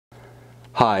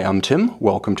Hi, I'm Tim.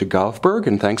 Welcome to Govberg,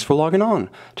 and thanks for logging on.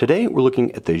 Today we're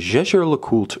looking at the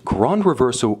Jaeger-LeCoultre Grande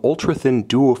Reverso Ultra Thin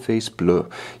Duoface Bleu.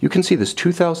 You can see this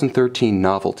 2013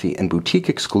 novelty and boutique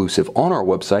exclusive on our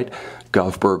website,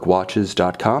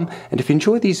 govbergwatches.com, and if you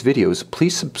enjoy these videos,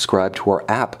 please subscribe to our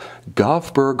app,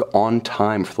 Govberg On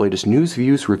Time, for the latest news,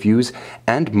 views, reviews,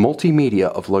 and multimedia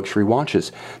of luxury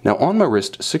watches. Now on my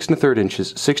wrist, 6 1/3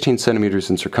 inches, 16 centimeters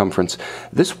in circumference,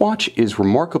 this watch is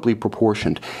remarkably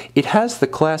proportioned. It has the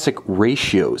classic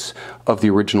ratios of the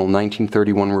original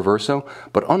 1931 Reverso,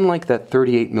 but unlike that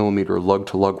 38mm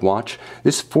lug-to-lug watch,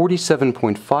 this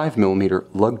 47.5mm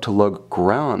lug-to-lug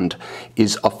Grande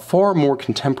is a far more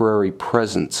contemporary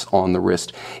presence on the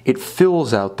wrist. It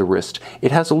fills out the wrist.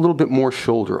 It has a little bit more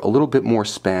shoulder, a little bit more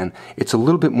span. It's a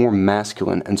little bit more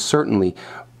masculine and certainly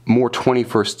more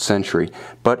 21st century,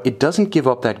 but it doesn't give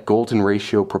up that golden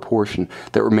ratio proportion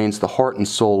that remains the heart and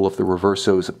soul of the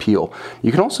Reverso's appeal.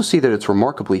 You can also see that it's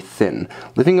remarkably thin.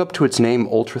 Living up to its name,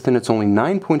 ultra thin, it's only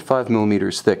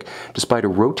 9.5mm thick, despite a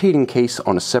rotating case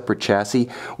on a separate chassis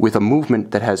with a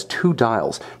movement that has 2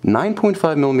 dials.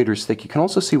 9.5mm thick. You can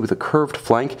also see with a curved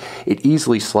flank, it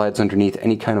easily slides underneath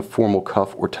any kind of formal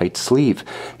cuff or tight sleeve.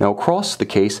 Now across the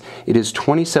case, it is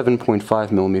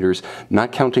 27.5mm,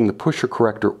 not counting the pusher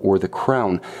corrector or the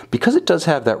crown. Because it does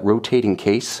have that rotating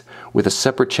case with a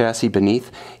separate chassis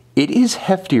beneath, it is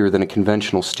heftier than a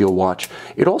conventional steel watch.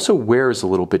 It also wears a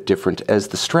little bit different, as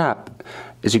the strap,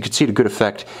 as you can see to good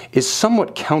effect, is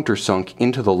somewhat countersunk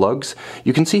into the lugs.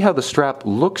 You can see how the strap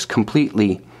looks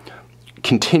completely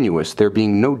continuous, there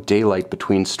being no daylight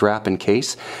between strap and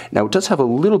case. Now it does have a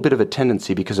little bit of a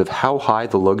tendency, because of how high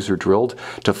the lugs are drilled,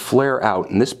 to flare out,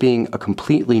 and this being a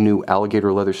completely new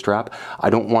alligator leather strap,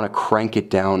 I don't want to crank it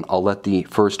down. I'll let the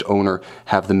first owner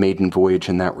have the maiden voyage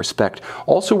in that respect.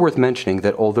 Also worth mentioning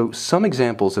that although some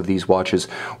examples of these watches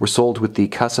were sold with the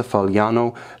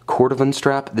Casafaliano Cordovan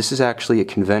strap, this is actually a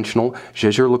conventional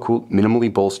Jaeger-LeCoultre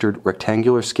minimally bolstered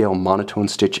rectangular scale monotone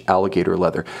stitch alligator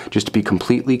leather, just to be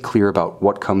completely clear about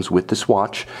what comes with this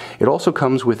watch. It also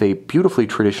comes with a beautifully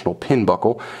traditional pin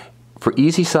buckle. For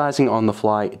easy sizing on the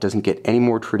fly, it doesn't get any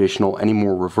more traditional, any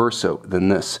more Reverso than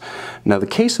this. Now the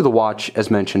case of the watch,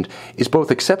 as mentioned, is both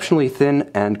exceptionally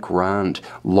thin and grand,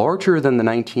 larger than the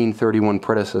 1931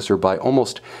 predecessor by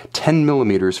almost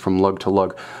 10mm from lug to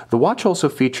lug. The watch also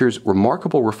features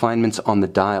remarkable refinements on the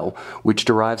dial, which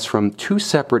derives from 2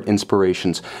 separate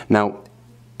inspirations. Now,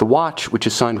 the watch, which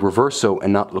is signed Reverso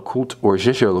and not LeCoultre or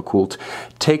Jaeger-LeCoultre,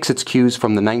 takes its cues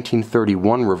from the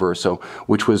 1931 Reverso,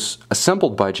 which was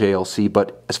assembled by JLC,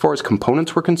 but as far as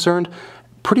components were concerned,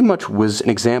 pretty much was an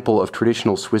example of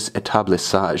traditional Swiss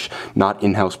établissage, not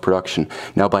in-house production.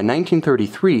 Now by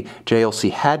 1933, JLC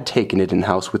had taken it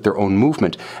in-house with their own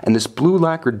movement, and this blue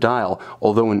lacquered dial,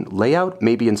 although in layout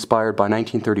may be inspired by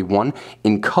 1931,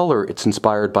 in color it's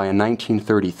inspired by a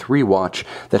 1933 watch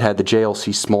that had the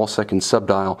JLC small second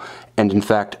subdial, and in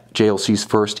fact JLC's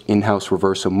first in-house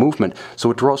Reverso movement, so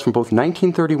it draws from both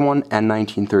 1931 and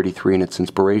 1933 in its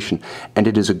inspiration, and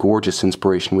it is a gorgeous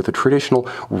inspiration with a traditional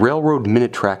railroad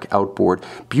minute track outboard,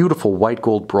 beautiful white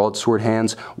gold broadsword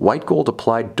hands, white gold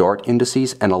applied dart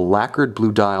indices, and a lacquered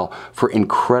blue dial for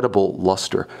incredible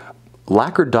luster.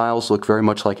 Lacquered dials look very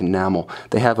much like enamel.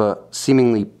 They have a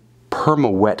seemingly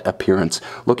perma-wet appearance,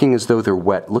 looking as though they're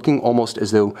wet, looking almost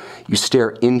as though you stare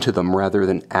into them rather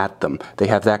than at them. They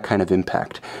have that kind of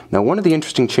impact. Now, one of the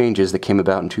interesting changes that came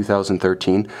about in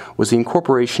 2013 was the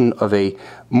incorporation of a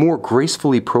more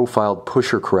gracefully profiled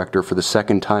pusher corrector for the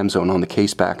second time zone on the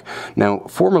caseback. Now,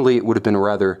 formerly it would have been a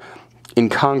rather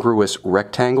incongruous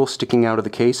rectangle sticking out of the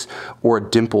case, or a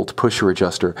dimpled pusher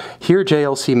adjuster. Here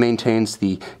JLC maintains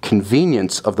the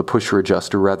convenience of the pusher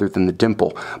adjuster rather than the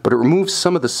dimple, but it removes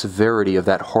some of the severity of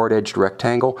that hard-edged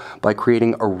rectangle by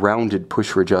creating a rounded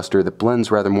pusher adjuster that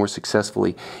blends rather more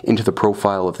successfully into the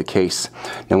profile of the case.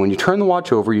 Now when you turn the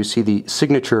watch over, you see the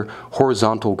signature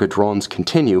horizontal gadrons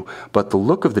continue, but the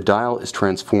look of the dial is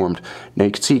transformed. Now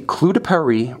you can see clou de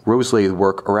Paris rose lathe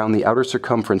work around the outer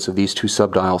circumference of these 2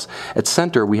 subdials. At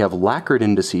center, we have lacquered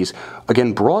indices.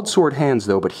 Again, broadsword hands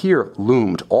though, but here,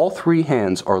 loomed. All 3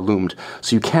 hands are loomed,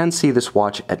 so you can see this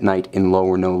watch at night in low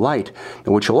or no light.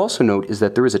 Now, what you'll also note is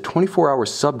that there is a 24-hour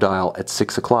subdial at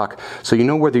 6 o'clock, so you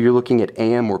know whether you're looking at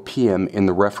AM or PM in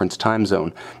the reference time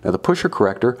zone. Now, the pusher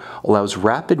corrector allows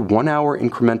rapid 1-hour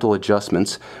incremental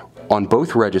adjustments on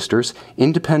both registers,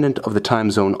 independent of the time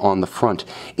zone on the front.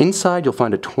 Inside, you'll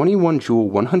find a 21 joule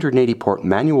 180 part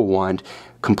manual wind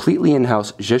completely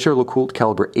in-house Jaeger-LeCoultre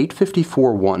caliber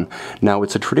 854-1. Now,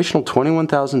 it's a traditional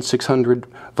 21,600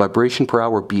 vibration per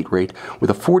hour beat rate with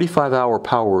a 45-hour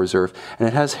power reserve, and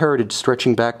it has heritage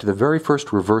stretching back to the very first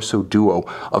Reverso Duo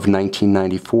of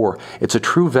 1994. It's a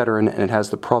true veteran, and it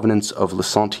has the provenance of Le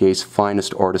Sentier's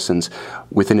finest artisans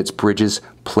within its bridges,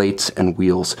 plates, and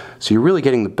wheels. So you're really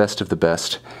getting the best of the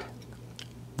best.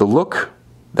 The look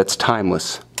that's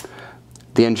timeless,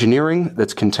 the engineering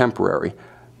that's contemporary,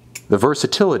 the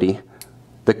versatility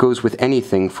that goes with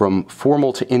anything from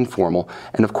formal to informal,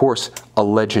 and of course, a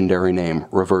legendary name,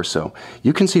 Reverso.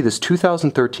 You can see this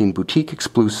 2013 boutique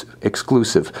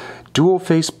exclusive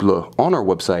Duoface Bleu on our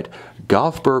website,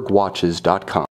 gavebergwatches.com.